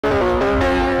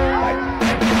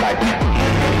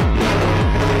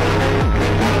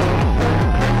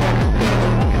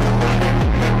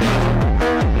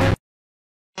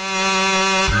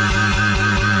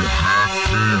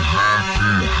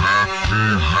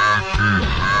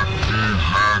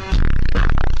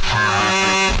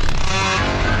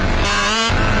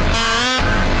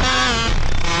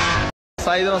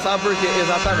saída, não sabe por quê,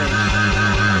 exatamente.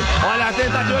 Olha a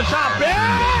tentativa de chapéu!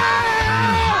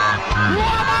 O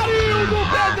Amarildo,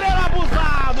 pedreiro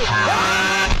abusado!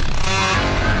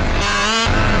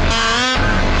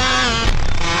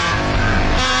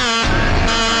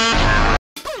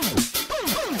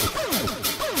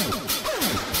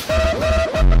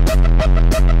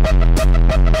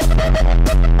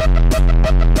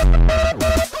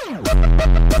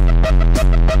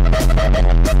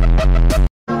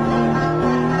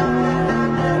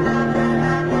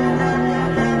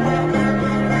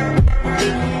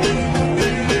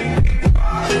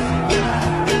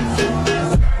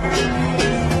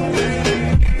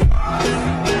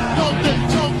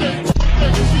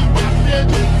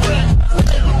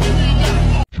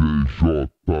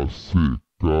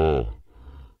 JCK é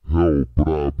o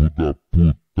brabo da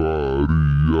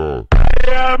putaria. É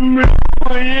minha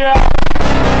mulher.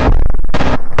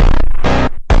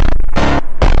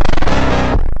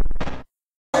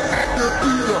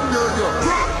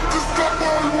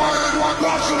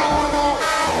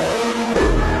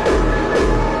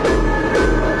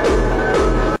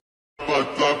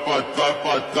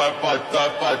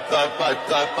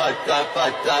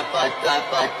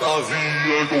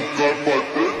 Novinha do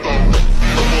capacetão.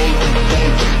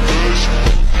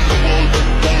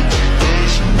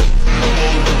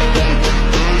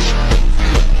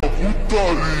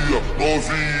 Putaria,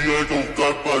 novinha do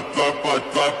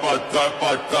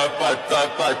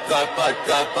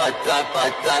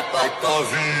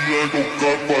novinha do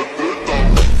capacetão.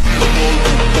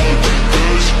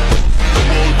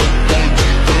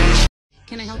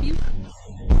 Can I help you?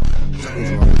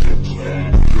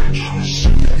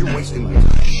 You're wasting my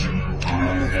time.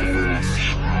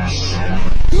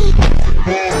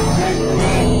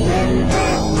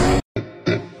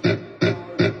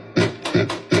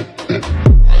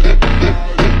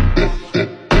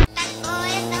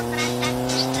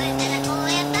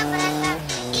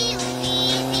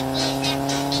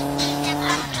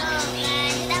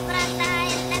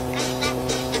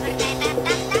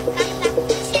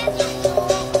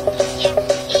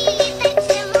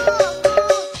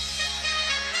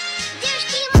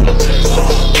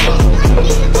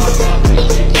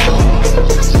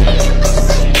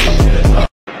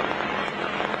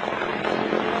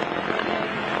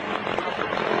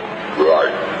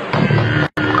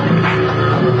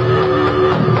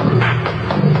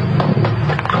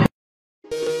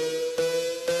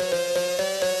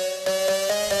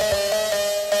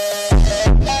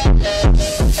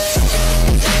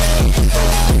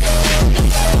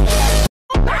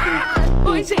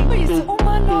 Oi, gente,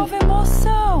 uma nova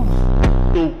emoção.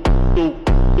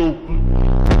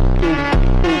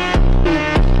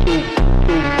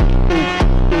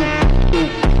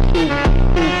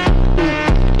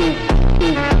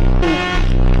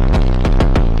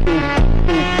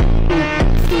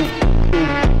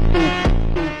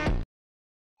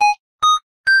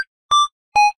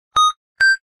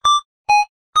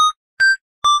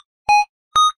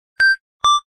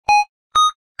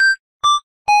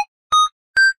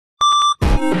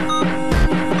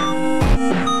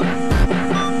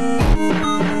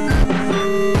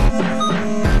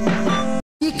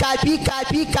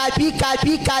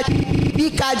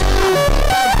 Pica.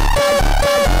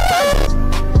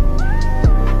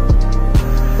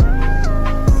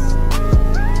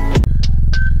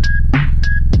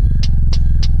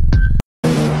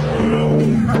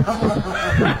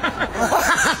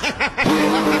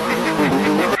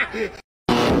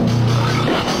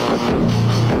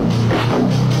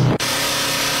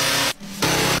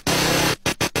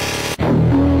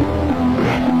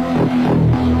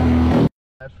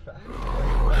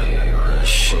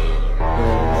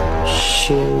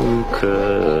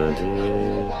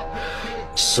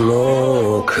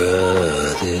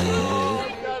 Smokada,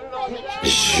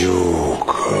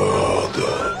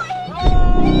 jogada.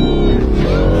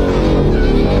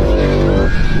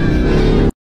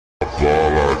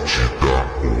 Bala te dá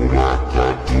uma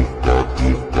cadu.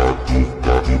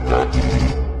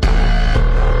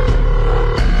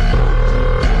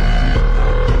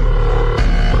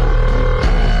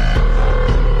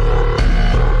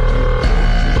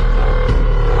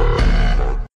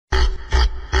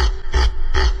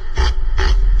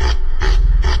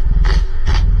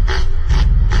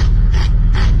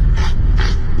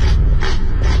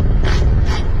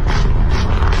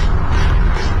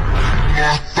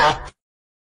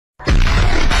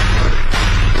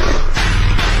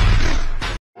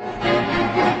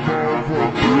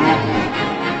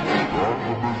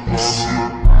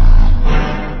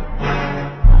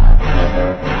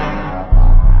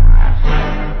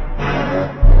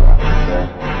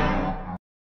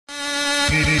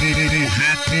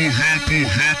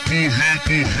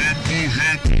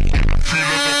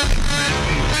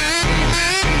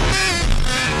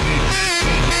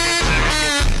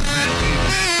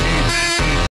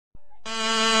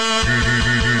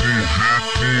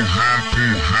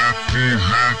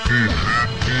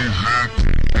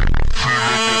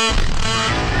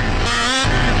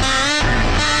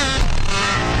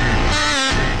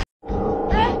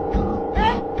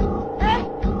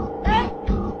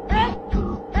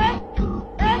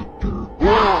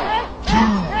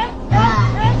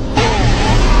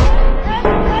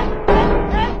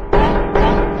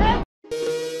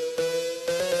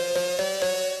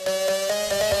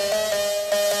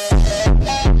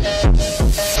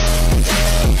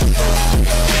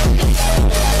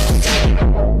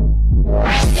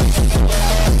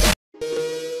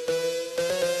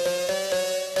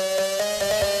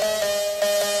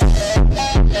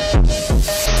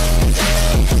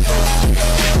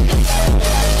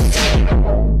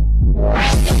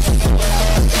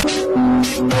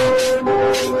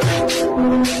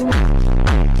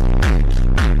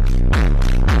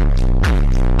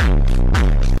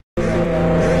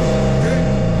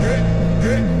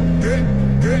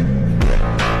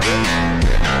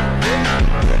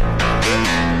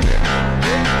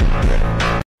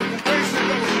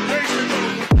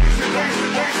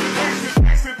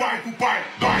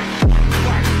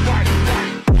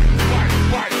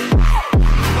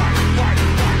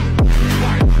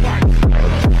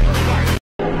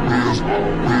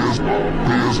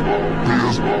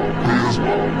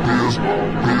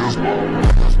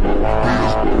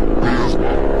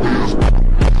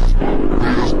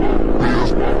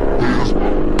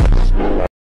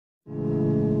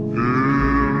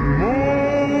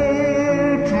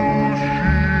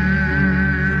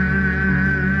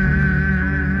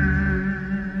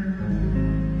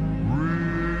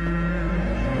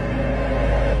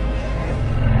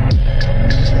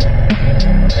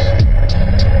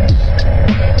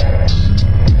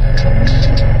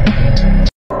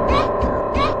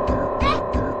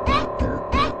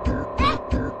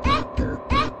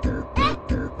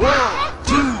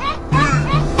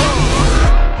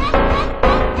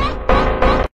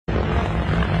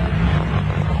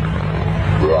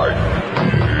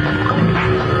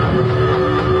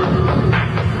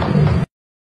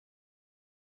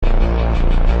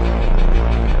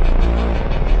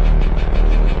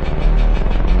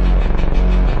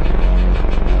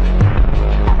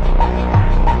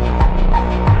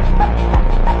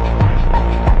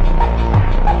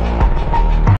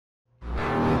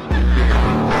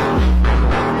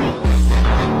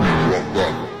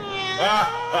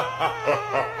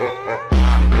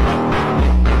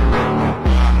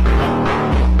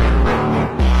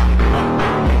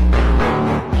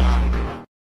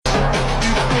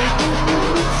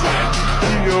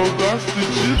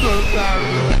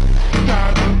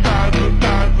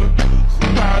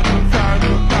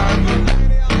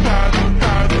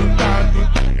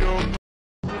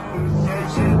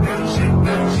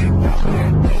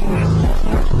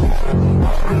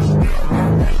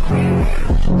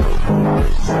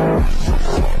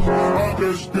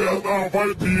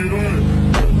 vai piranha,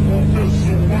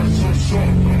 começou mais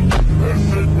xoxota. É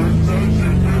sequência de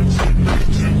mente,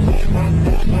 toma,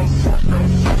 toma, saca,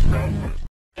 saca.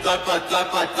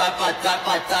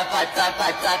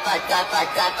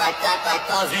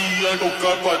 Novinha no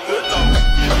capacete,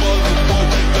 mano,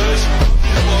 pode deixa,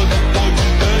 mano, pode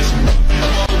deixa,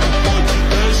 mano, pode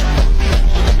deixa.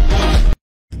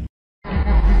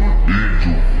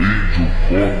 Índio,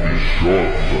 come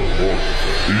jota,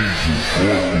 índio,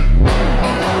 come.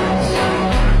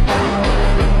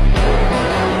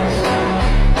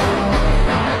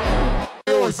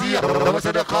 Dá uma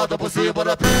xerecada por cima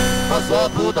da pica, a sua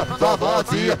puta, sua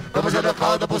vazia. Dá uma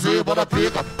xerecada por cima da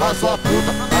pica, a sua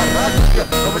puta, caralho.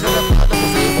 Dá uma xerecada por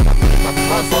cima da pica,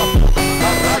 a sua puta,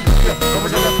 caralho. Dá uma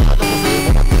xerecada por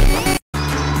cima da pica.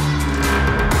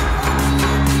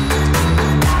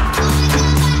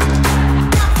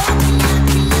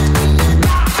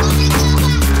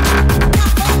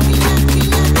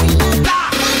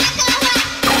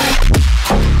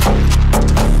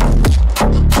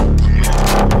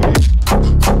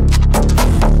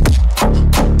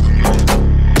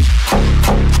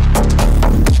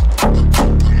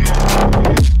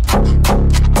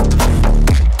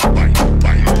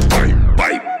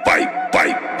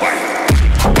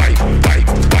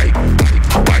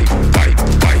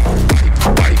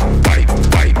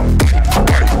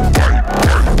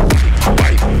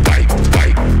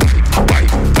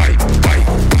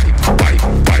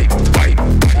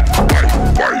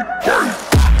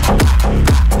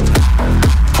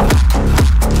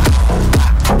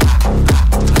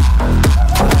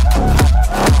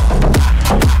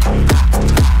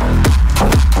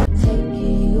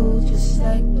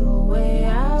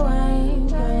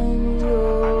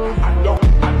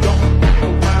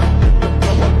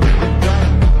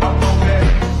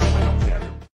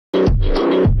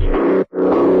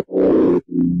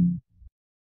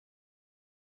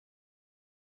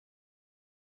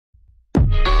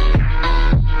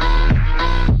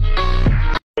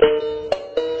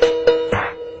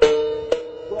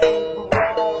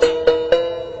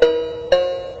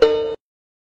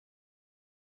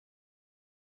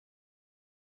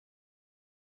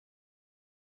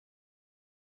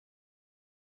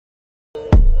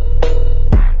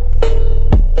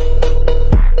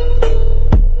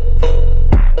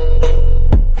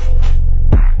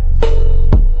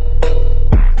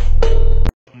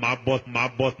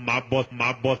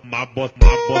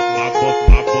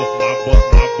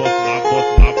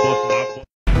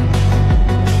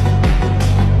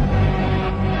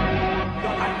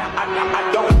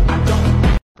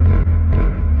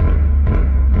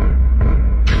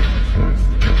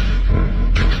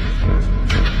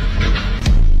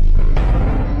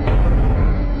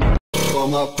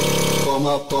 Toma,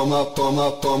 toma, toma,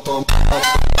 toma, toma,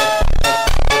 toma.